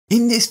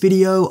In this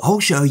video,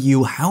 I'll show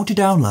you how to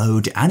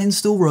download and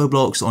install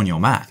Roblox on your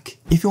Mac.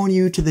 If you're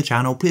new to the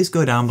channel, please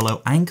go down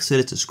below and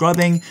consider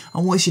subscribing,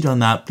 and once you've done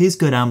that, please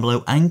go down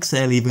below and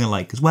consider leaving a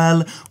like as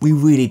well. We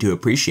really do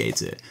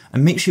appreciate it.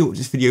 And make sure you watch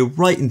this video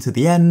right into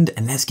the end,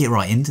 and let's get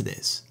right into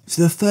this.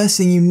 So the first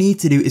thing you need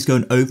to do is go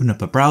and open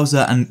up a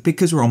browser, and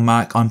because we're on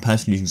Mac, I'm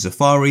personally using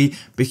Safari,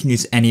 but you can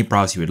use any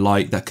browser you would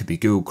like. That could be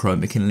Google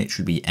Chrome, it can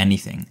literally be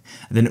anything.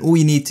 And then all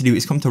you need to do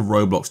is come to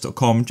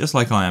roblox.com, just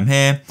like I am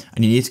here,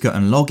 and you need to go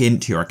and log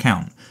into your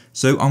account.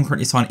 So I'm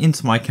currently signed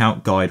into my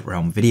account,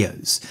 GuideRealm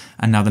Videos.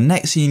 And now the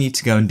next thing you need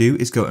to go and do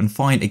is go and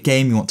find a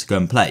game you want to go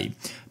and play.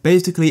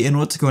 Basically, in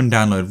order to go and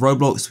download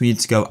Roblox, we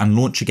need to go and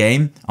launch a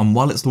game. And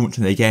while it's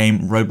launching the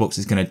game, Roblox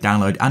is going to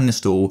download and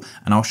install,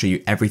 and I'll show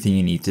you everything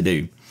you need to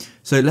do.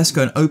 So let's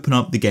go and open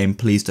up the game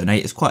Please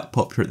Donate. It's quite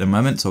popular at the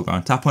moment, so I'll go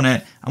and tap on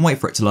it and wait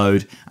for it to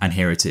load, and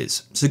here it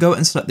is. So go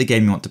and select the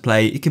game you want to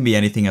play. It can be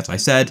anything, as I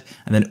said,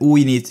 and then all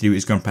you need to do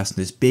is go and press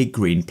this big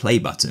green play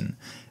button.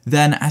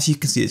 Then, as you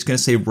can see, it's going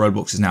to say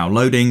Roblox is now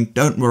loading.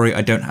 Don't worry,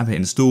 I don't have it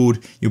installed.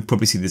 You'll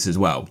probably see this as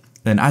well.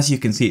 Then, as you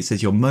can see, it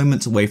says you're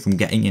moments away from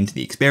getting into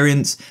the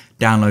experience.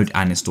 Download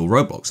and install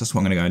Roblox. That's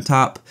what I'm going to go and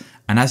tap.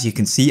 And as you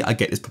can see, I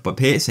get this pop up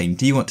here saying,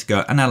 do you want to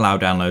go and allow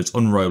downloads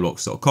on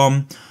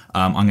roblox.com?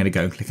 I'm going to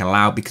go and click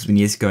allow because we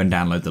need to go and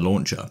download the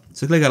launcher.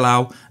 So click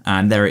allow,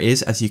 and there it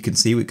is. As you can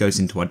see, it goes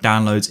into our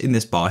downloads in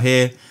this bar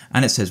here,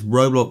 and it says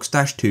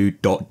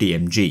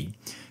roblox-2.dmg.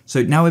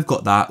 So now we've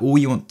got that, all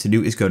you want to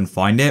do is go and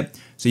find it.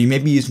 So you may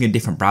be using a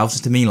different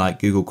browser to me, like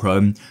Google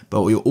Chrome,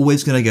 but you're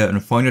always going to go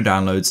and find your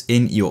downloads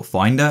in your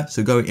Finder.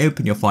 So go and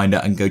open your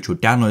Finder and go to your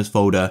downloads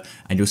folder,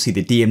 and you'll see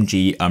the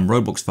DMG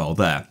Roblox file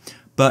there.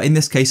 But in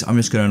this case, I'm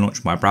just going to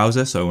launch my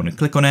browser. So I want to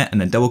click on it and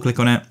then double click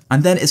on it.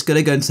 And then it's going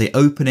to go and say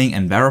opening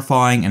and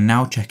verifying, and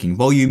now checking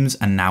volumes,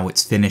 and now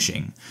it's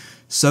finishing.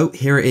 So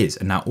here it is,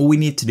 and now all we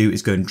need to do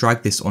is go and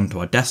drag this onto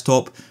our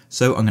desktop.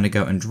 So I'm going to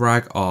go and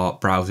drag our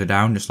browser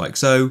down just like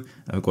so.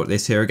 I've got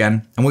this here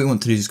again, and what you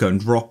want to do is go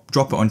and drop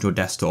it onto your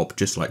desktop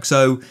just like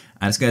so,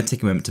 and it's going to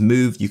take a moment to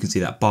move. You can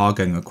see that bar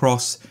going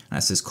across, and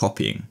it says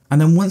copying.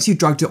 And then once you've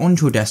dragged it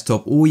onto your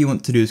desktop, all you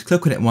want to do is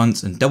click on it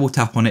once and double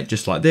tap on it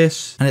just like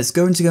this, and it's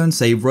going to go and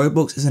say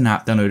Roblox is an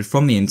app downloaded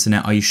from the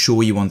internet. Are you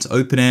sure you want to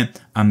open it?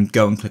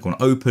 Go and click on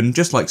open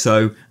just like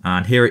so,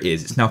 and here it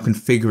is. It's now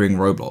configuring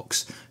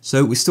Roblox.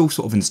 So we're still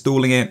sort of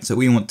installing it, so what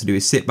we want to do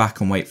is sit back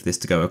and wait for this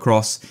to go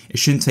across. It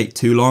shouldn't take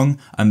too long,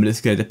 but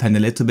it's going to depend a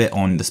little bit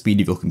on the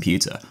speed of your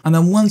computer. And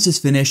then once it's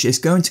finished, it's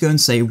going to go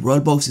and say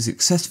Roblox is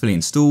successfully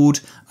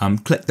installed.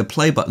 Click the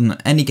play button on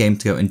any game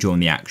to go and join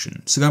the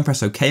action. So go and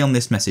press OK on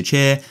this message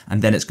here, and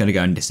then it's going to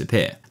go and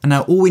disappear. And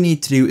now all we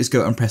need to do is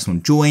go and press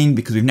on join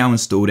because we've now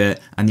installed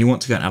it, and you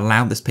want to go and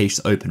allow this page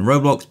to open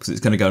Roblox because it's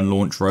going to go and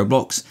launch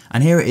Roblox.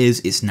 And here it is,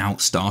 it's now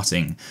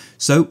starting.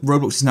 So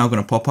Roblox is now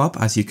going to pop up,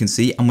 as you can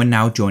see, and we're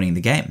now joining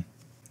the game.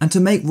 And to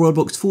make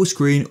Roblox full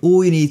screen,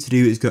 all you need to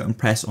do is go and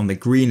press on the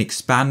green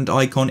expand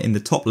icon in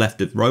the top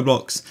left of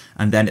Roblox,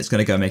 and then it's going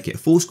to go make it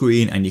full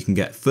screen, and you can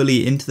get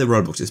fully into the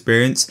Roblox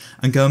experience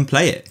and go and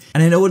play it.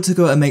 And in order to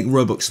go and make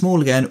Roblox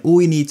small again,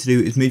 all you need to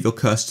do is move your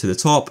cursor to the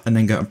top and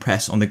then go and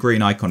press on the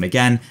green icon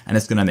again, and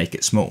it's going to make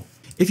it small.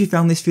 If you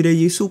found this video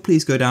useful,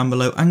 please go down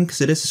below and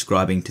consider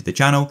subscribing to the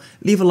channel.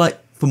 Leave a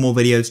like for more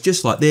videos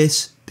just like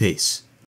this. Peace.